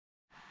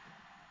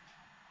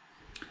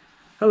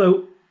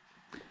Hello.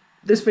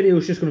 This video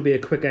is just going to be a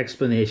quick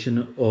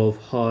explanation of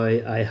how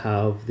I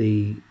have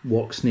the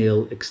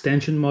Walksnail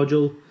Extension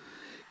Module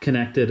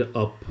connected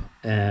up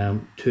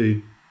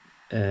to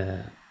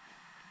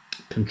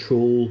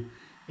control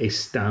a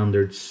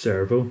standard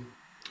servo.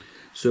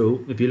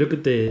 So if you look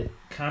at the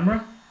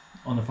camera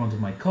on the front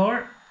of my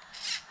car,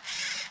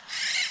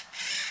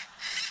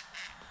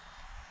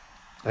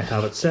 I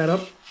have it set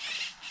up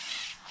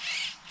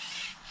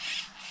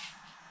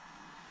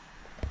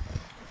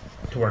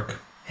to work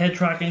head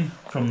tracking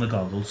from the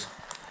goggles.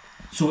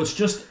 So it's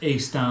just a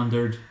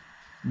standard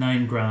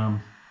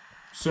 9-gram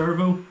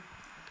servo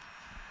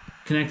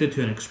connected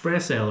to an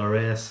express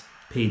ELRS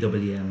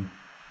PWM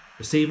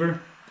receiver,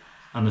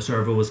 and the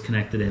servo was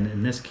connected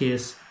in this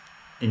case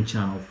in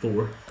channel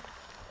 4.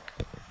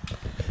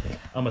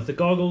 And with the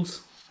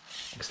goggles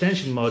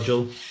extension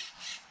module,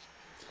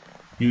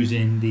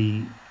 using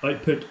the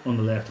output on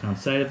the left hand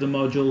side of the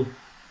module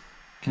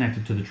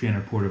connected to the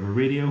trainer port of a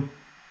radio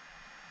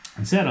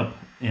and set up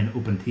in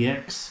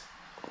OpenTX,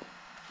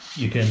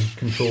 you can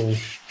control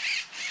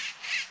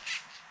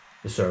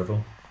the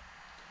servo.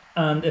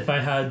 And if I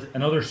had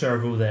another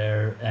servo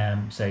there,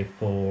 say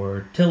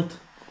for tilt,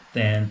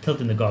 then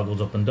tilting the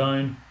goggles up and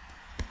down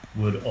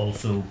would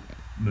also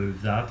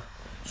move that.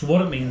 So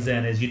what it means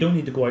then is you don't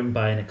need to go out and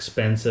buy an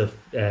expensive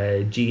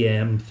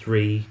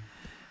GM3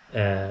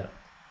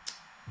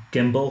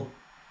 gimbal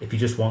if you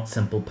just want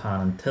simple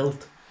pan and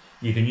tilt.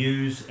 You can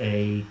use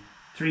a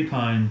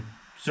 3-pound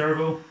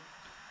servo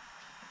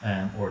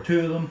or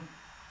 2 of them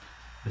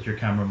with your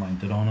camera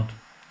mounted on it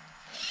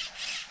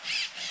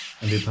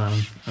and do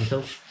pan and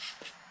tilt.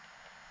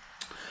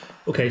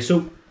 Okay,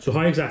 so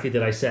how exactly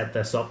did I set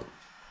this up?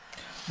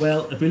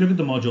 Well, if we look at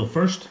the module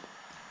first,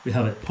 we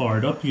have it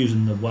powered up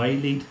using the Y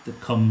lead that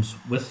comes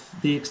with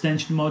the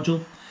extension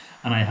module,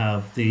 and I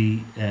have the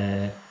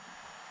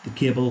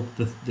cable,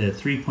 the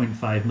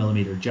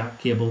 3.5mm jack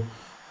cable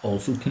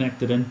also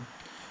connected in.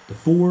 The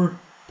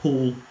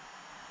 4-pole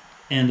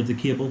end of the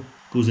cable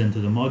goes into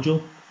the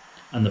module,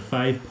 and the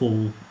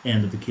 5-pole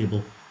end of the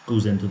cable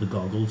goes into the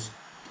goggles.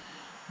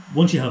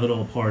 Once you have it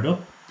all powered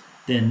up,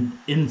 then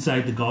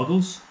inside the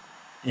goggles,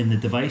 in the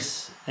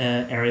device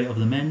area of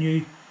the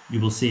menu, you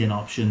will see an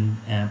option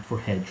for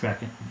head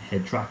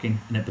tracking,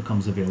 and it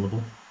becomes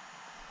available.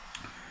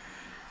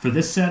 For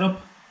this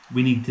setup,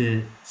 we need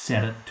to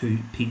set it to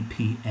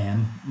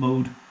PPM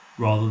mode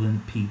rather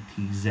than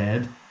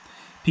PTZ.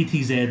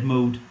 PTZ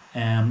mode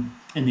in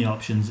the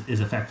options is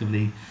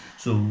effectively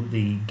so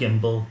the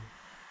gimbal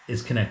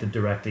is connected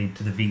directly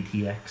to the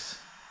VTX.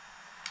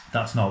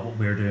 That's not what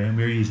we're doing.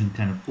 We're using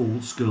kind of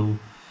old school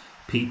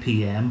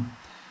PPM.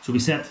 So we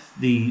set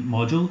the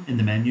module in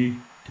the menu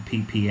to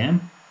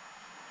PPM,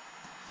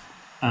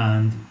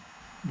 and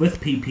with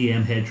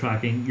PPM head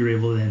tracking, you're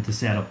able then to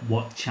set up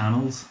what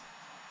channels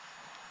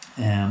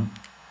the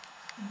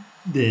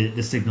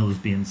signal is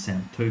being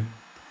sent to.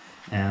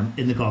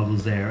 In the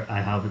goggles there,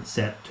 I have it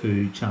set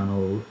to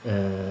channel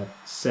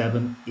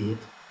 7, 8,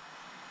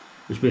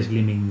 which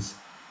basically means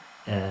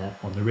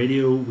on the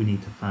radio we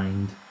need to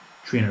find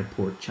trainer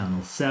port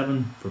channel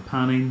 7 for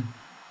panning,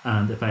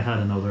 and if I had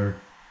another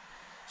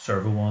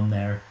servo on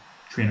there,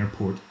 trainer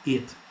port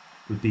 8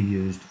 would be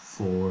used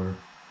for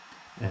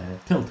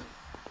tilt.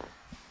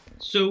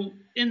 So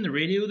in the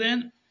radio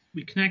then,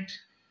 we connect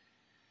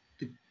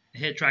the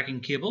head tracking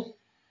cable,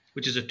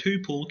 which is a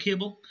 2-pole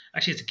cable.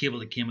 Actually, it's a cable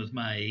that came with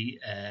my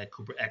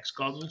Cobra X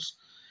goggles.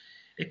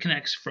 It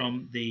connects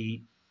from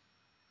the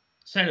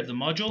side of the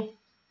module.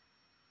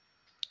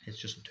 It's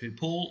just a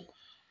 2-pole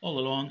all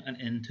along and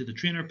into the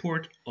trainer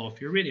port of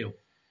your radio.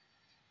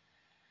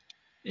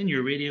 In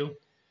your radio,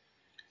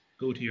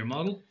 go to your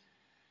model,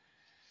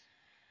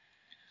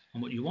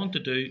 and what you want to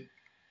do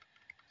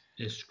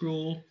is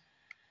scroll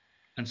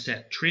and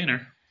set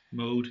trainer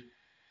mode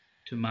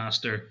to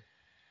master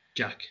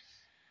jack.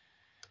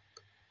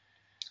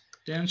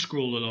 Then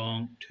scroll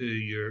along to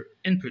your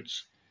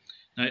inputs.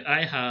 Now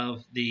I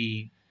have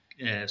the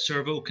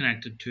servo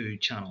connected to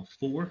channel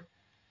 4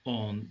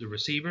 on the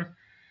receiver,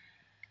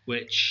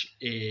 which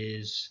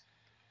is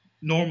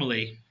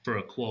normally for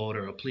a quad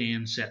or a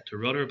plane set to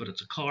rudder, but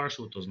it's a car,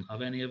 so it doesn't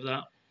have any of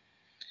that.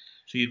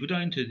 So you go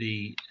down to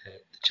the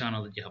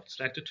channel that you have it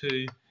selected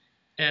to,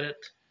 edit,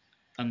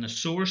 and the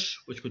source,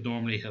 which would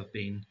normally have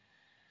been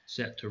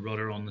set to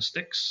rudder on the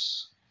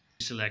sticks.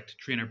 Select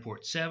trainer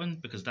port 7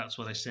 because that's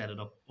what I set it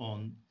up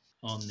on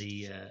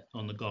the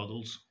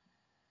goggles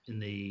in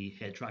the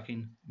head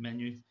tracking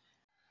menu.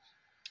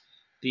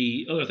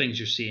 The other things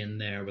you're seeing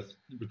there with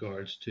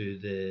regards to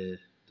the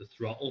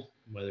throttle,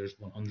 whether it's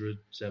 100,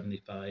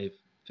 75,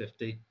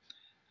 50,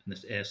 and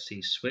this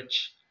SC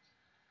switch.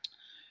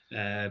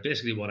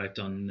 Basically what I've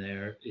done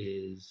there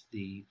is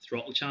the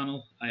throttle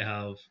channel I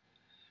have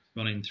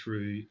running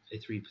through a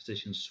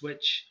 3-position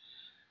switch,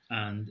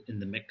 and in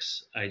the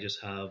mix I just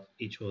have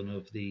each one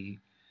of the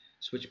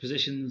switch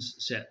positions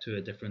set to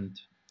a different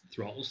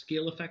throttle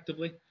scale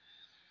effectively.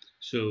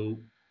 So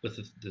with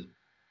the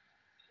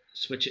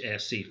switch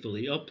SC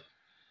fully up,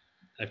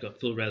 I've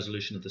got full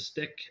resolution of the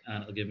stick,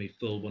 and it'll give me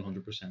full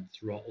 100%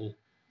 throttle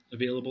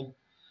available,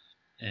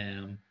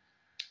 and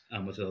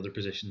with the other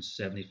positions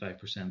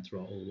 75%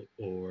 throttle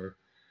or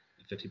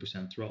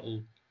 50%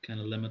 throttle kind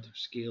of limit or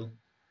scale.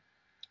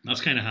 And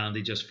that's kind of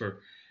handy just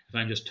for if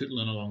I'm just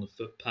tootling along a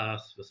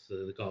footpath with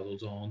the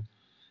goggles on.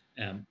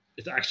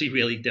 It's actually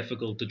really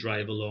difficult to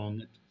drive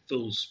along at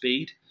full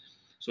speed,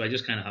 so I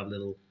just kind of have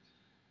little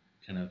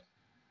kind of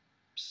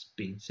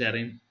speed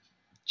setting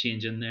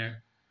change in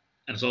there,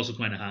 and it's also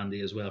kind of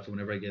handy as well for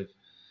whenever I give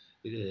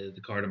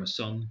the car to my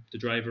son to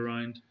drive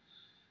around.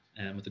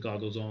 And with the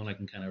goggles on, I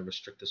can kind of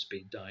restrict the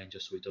speed down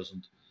just so he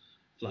doesn't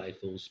fly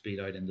full speed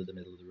out into the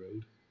middle of the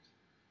road.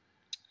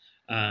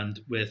 And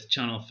with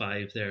channel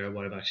 5 there,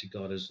 what I've actually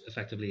got is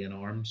effectively an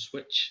arm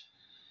switch.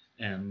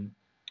 I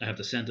have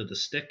to center the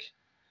stick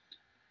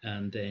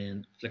and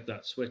then flick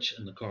that switch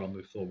and the car will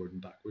move forward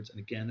and backwards. And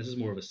again, this is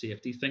more of a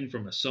safety thing for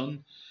my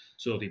son.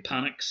 So if he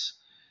panics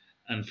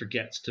and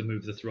forgets to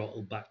move the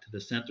throttle back to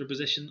the center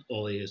position,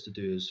 all he has to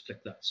do is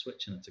flick that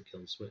switch and it's a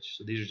kill switch.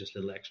 So these are just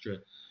little extra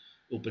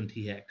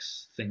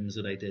OpenTX things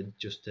that I did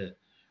just to,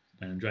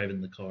 when I'm driving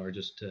the car,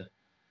 just to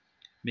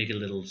make it a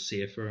little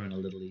safer and a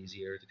little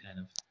easier to kind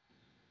of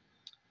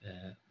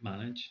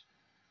manage.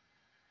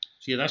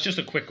 So yeah, that's just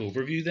a quick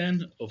overview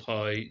then of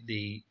how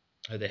the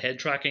head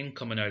tracking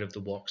coming out of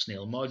the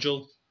Walksnail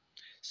module,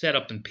 set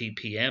up in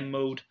PPM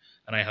mode,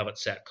 and I have it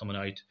set coming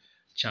out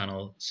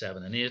channel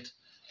 7 and 8,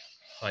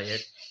 how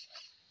it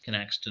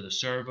connects to the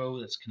servo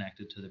that's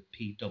connected to the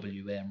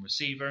PWM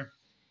receiver,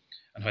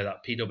 and how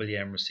that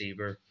PWM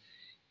receiver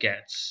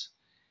gets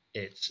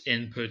its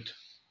input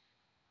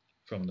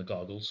from the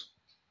goggles.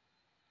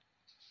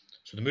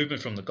 So the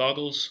movement from the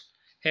goggles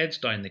heads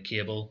down the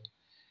cable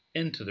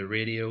into the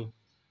radio,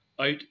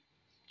 out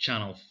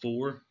channel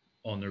 4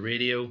 on the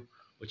radio,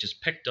 which is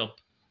picked up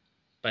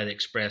by the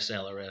express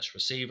ELRS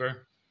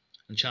receiver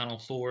on channel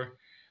 4,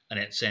 and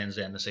it sends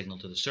then the signal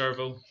to the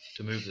servo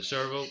to move the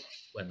servo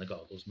when the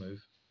goggles move.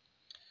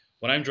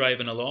 When I'm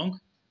driving along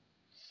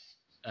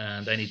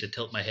and I need to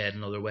tilt my head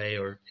another way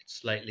or it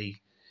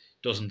slightly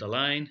doesn't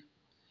align,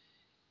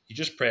 you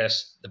just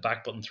press the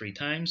back button 3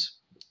 times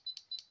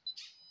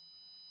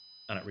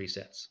and it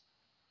resets.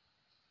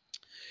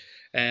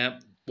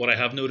 What I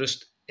have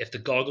noticed, if the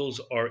goggles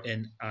are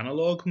in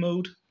analog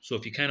mode, so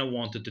if you kind of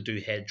wanted to do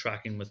head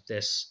tracking with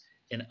this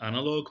in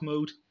analog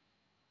mode,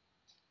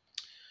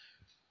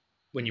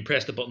 when you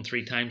press the button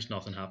 3 times,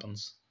 nothing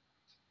happens.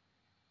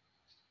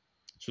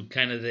 So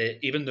kind of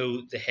even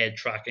though the head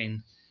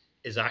tracking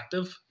is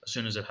active as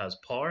soon as it has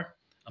power,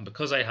 and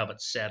because I have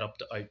it set up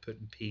to output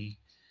in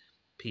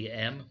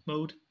PPM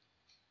mode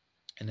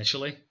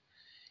initially,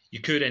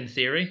 you could, in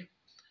theory,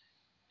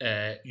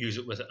 use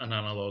it with an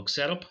analog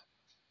setup.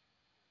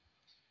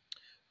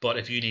 But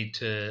if you need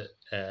to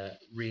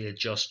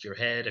readjust your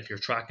head, if you're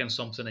tracking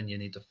something and you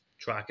need to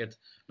track it,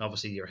 and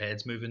obviously your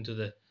head's moving to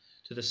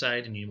the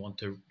side and you want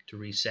to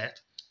reset,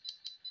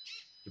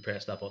 you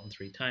press that button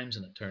 3 times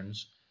and it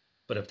turns.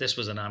 But if this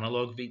was an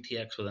analog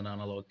VTX with an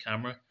analog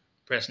camera,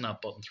 pressing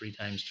that button 3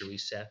 times to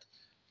reset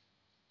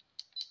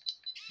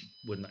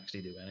wouldn't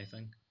actually do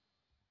anything.